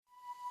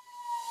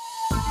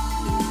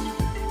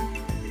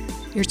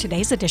Here's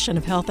today's edition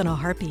of Health in a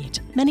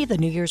Heartbeat. Many of the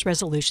New Year's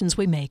resolutions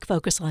we make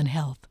focus on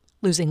health.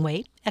 Losing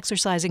weight,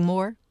 exercising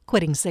more,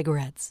 quitting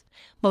cigarettes.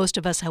 Most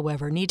of us,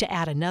 however, need to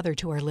add another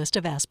to our list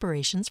of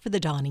aspirations for the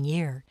dawning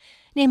year,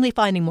 namely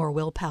finding more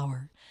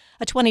willpower.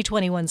 A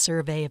 2021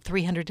 survey of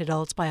 300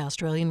 adults by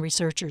Australian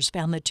researchers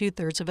found that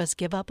 2/3 of us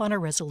give up on our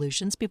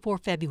resolutions before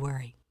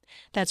February.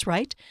 That's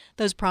right,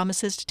 those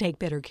promises to take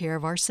better care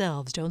of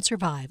ourselves don't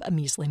survive a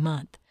measly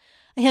month.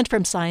 A hint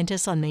from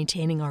scientists on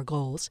maintaining our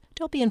goals: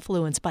 don't be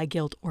influenced by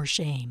guilt or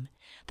shame.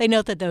 They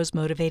note that those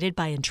motivated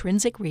by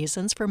intrinsic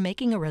reasons for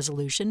making a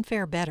resolution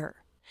fare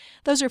better.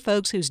 Those are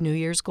folks whose New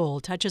Year's goal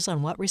touches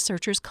on what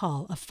researchers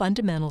call a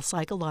fundamental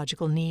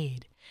psychological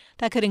need.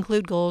 That could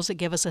include goals that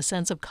give us a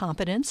sense of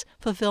competence,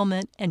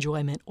 fulfillment,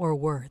 enjoyment, or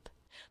worth.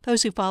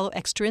 Those who follow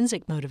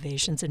extrinsic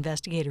motivations,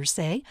 investigators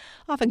say,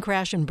 often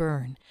crash and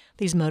burn.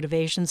 These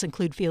motivations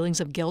include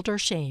feelings of guilt or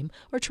shame,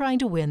 or trying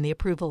to win the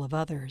approval of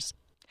others.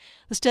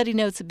 The study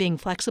notes that being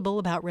flexible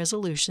about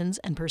resolutions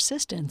and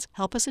persistence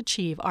help us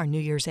achieve our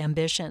New Year's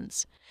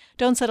ambitions.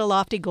 Don't set a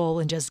lofty goal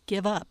and just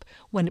give up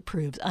when it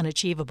proves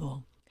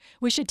unachievable.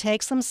 We should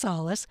take some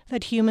solace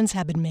that humans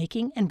have been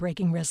making and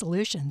breaking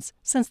resolutions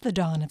since the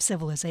dawn of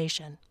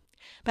civilization.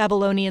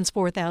 Babylonians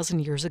 4,000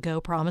 years ago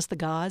promised the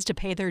gods to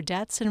pay their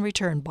debts and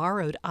return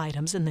borrowed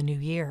items in the new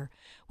year,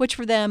 which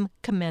for them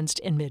commenced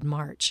in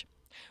mid-March.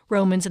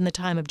 Romans in the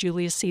time of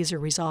Julius Caesar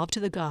resolved to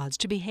the gods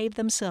to behave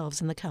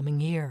themselves in the coming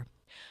year.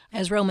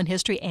 As Roman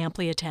history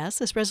amply attests,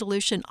 this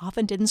resolution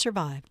often didn't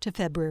survive to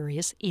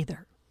Februarius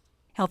either.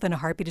 Health in a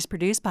Heartbeat is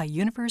produced by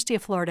University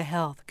of Florida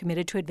Health,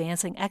 committed to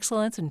advancing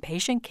excellence in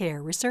patient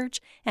care, research,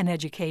 and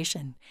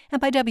education,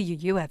 and by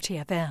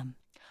WUFT-FM.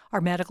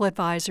 Our medical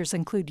advisors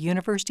include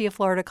University of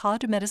Florida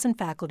College of Medicine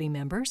faculty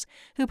members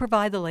who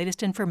provide the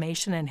latest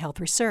information in health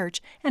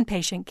research and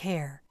patient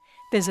care.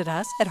 Visit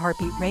us at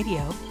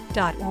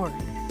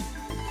heartbeatradio.org.